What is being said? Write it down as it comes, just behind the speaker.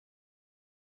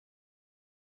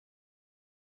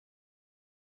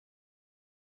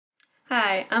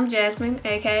Hi, I'm Jasmine,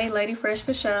 aka Lady Fresh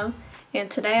for Show,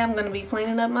 and today I'm going to be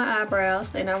cleaning up my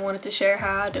eyebrows and I wanted to share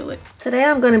how I do it. Today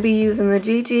I'm going to be using the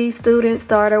Gigi Student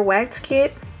Starter Wax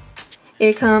Kit.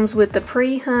 It comes with the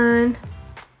pre-hun,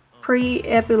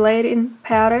 pre-epilating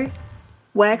powder,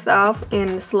 wax off,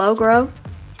 and slow grow.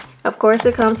 Of course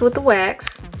it comes with the wax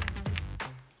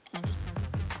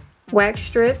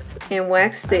strips, and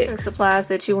wax sticks. Other supplies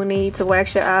that you will need to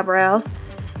wax your eyebrows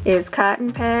is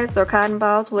cotton pads or cotton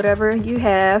balls, whatever you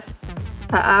have,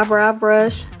 an eyebrow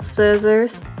brush,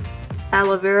 scissors,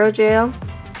 aloe vera gel,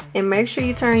 and make sure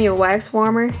you turn your wax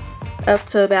warmer up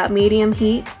to about medium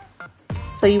heat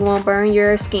so you won't burn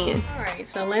your skin. Alright,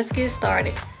 so let's get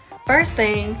started. First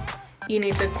thing, you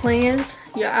need to cleanse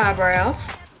your eyebrows.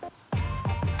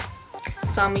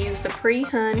 So I'm going to use the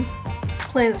pre-hun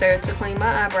cleanser to clean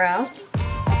my eyebrows.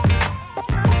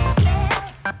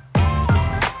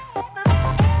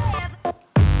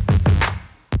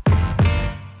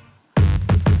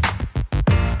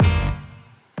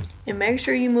 And make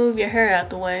sure you move your hair out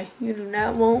the way. You do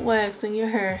not want wax in your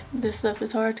hair. This stuff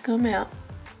is hard to come out.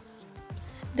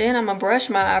 Then I'm going to brush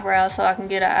my eyebrows so I can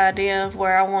get an idea of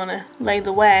where I want to lay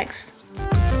the wax.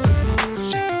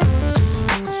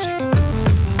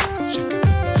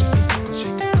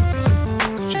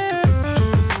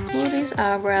 Oh, these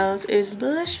eyebrows is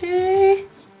bushy.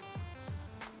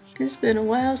 It's been a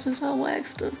while since I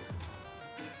waxed them.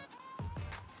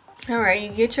 Alright, you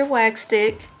get your wax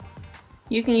stick.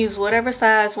 You can use whatever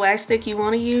size wax stick you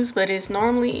want to use, but it's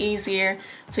normally easier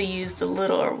to use the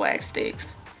littler wax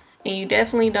sticks. And you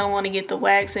definitely don't want to get the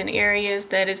wax in areas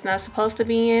that it's not supposed to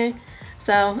be in,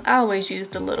 so I always use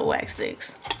the little wax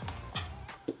sticks.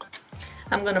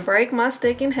 I'm going to break my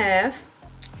stick in half,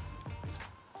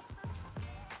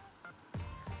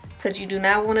 because you do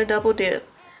not want to double dip.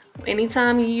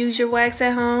 Anytime you use your wax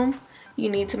at home, you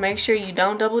need to make sure you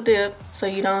don't double dip so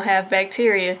you don't have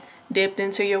bacteria dipped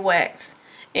into your wax.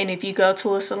 And if you go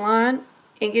to a salon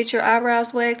and get your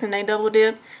eyebrows waxed and they double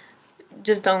dip,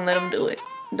 just don't let them do it.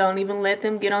 Don't even let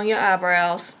them get on your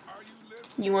eyebrows.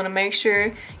 You want to make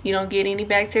sure you don't get any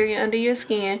bacteria under your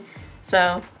skin.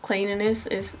 So cleaning this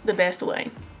is the best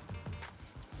way.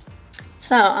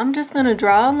 So I'm just going to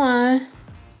draw a line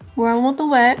where I want the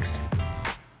wax.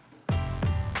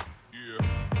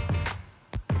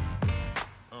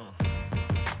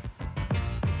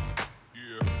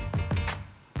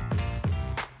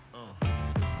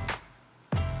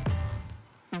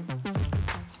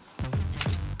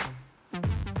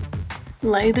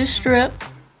 Lay the strip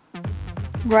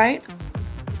right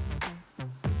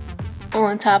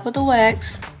on top of the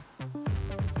wax.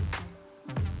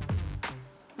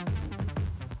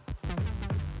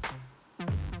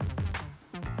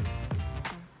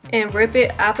 And rip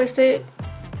it opposite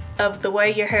of the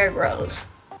way your hair grows.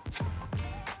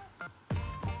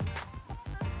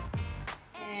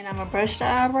 And I'm gonna brush the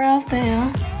eyebrows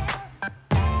down.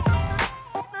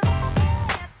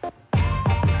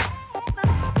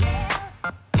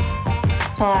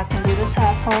 So I can do the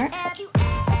top part.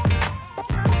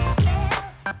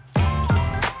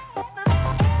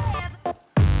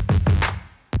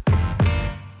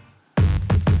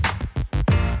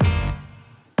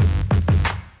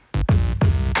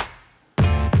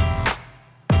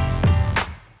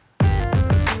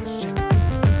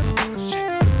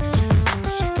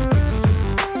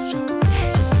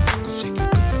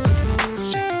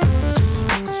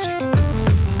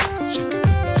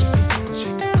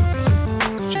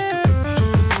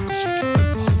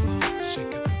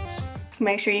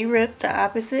 Make sure you rip the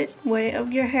opposite way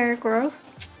of your hair growth.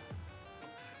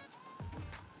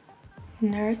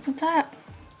 And there's the top.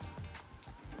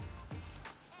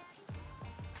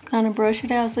 Kind of brush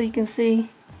it out so you can see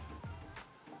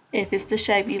if it's the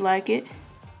shape you like it.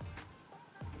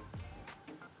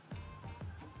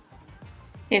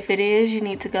 If it is, you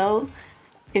need to go.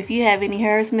 If you have any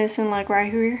hairs missing, like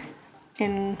right here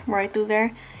and right through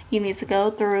there, you need to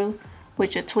go through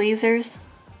with your tweezers.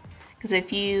 Because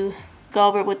if you go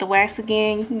over it with the wax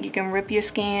again, you can rip your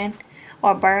skin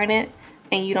or burn it,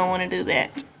 and you don't want to do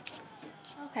that.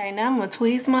 Okay, now I'm going to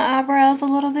tweeze my eyebrows a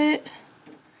little bit.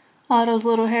 All those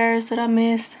little hairs that I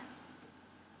missed.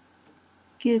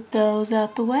 Get those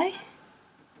out the way.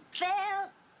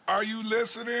 Are you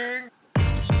listening?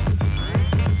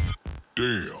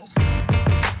 Damn.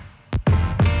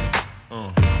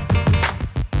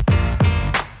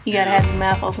 You gotta have your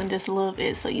mouth open just a little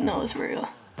bit so you know it's real.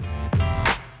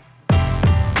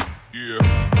 Yeah.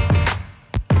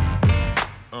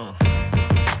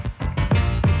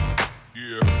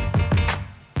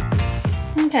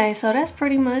 Okay, so that's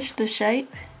pretty much the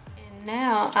shape. And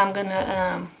now I'm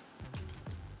gonna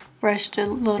brush the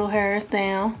little hairs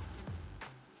down.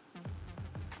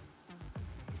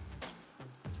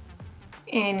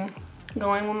 And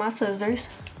go in with my scissors.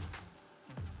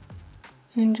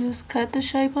 And just cut the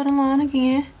shape of the line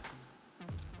again.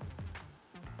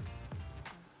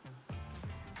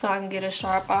 So I can get a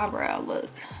sharp eyebrow look.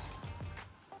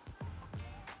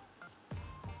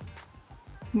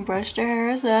 Brush the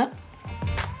hairs up.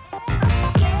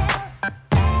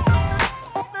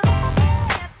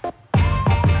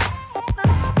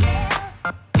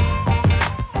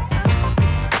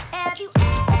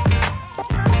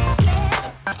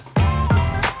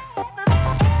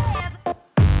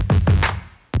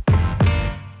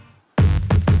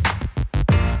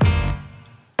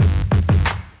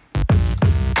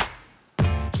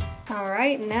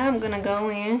 Alright, now I'm gonna go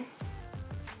in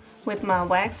with my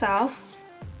wax off.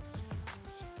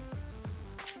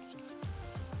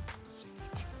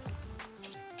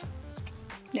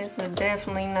 This is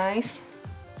definitely nice.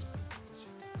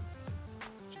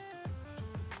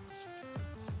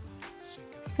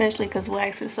 Especially because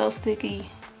wax is so sticky.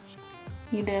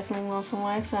 You definitely want some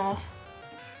wax off.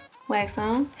 Wax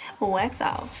on or wax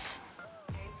off.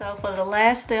 So for the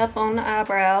last step on the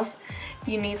eyebrows,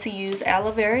 you need to use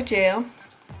aloe vera gel.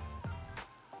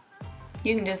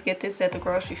 You can just get this at the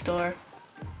grocery store.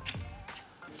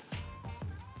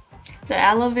 The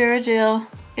aloe vera gel,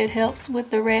 it helps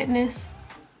with the redness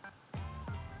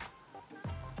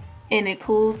and it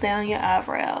cools down your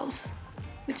eyebrows,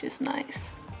 which is nice.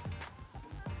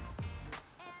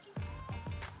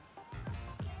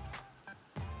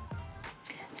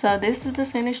 So this is the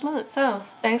finished look. So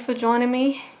thanks for joining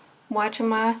me watching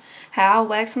my how I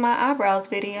wax my eyebrows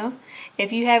video.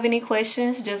 If you have any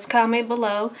questions, just comment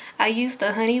below. I used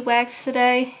the honey wax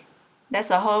today. That's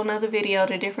a whole nother video,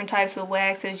 the different types of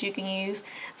waxes you can use.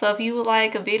 So if you would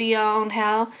like a video on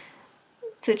how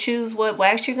to choose what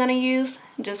wax you're going to use,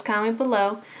 just comment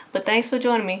below. But thanks for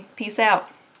joining me. Peace out.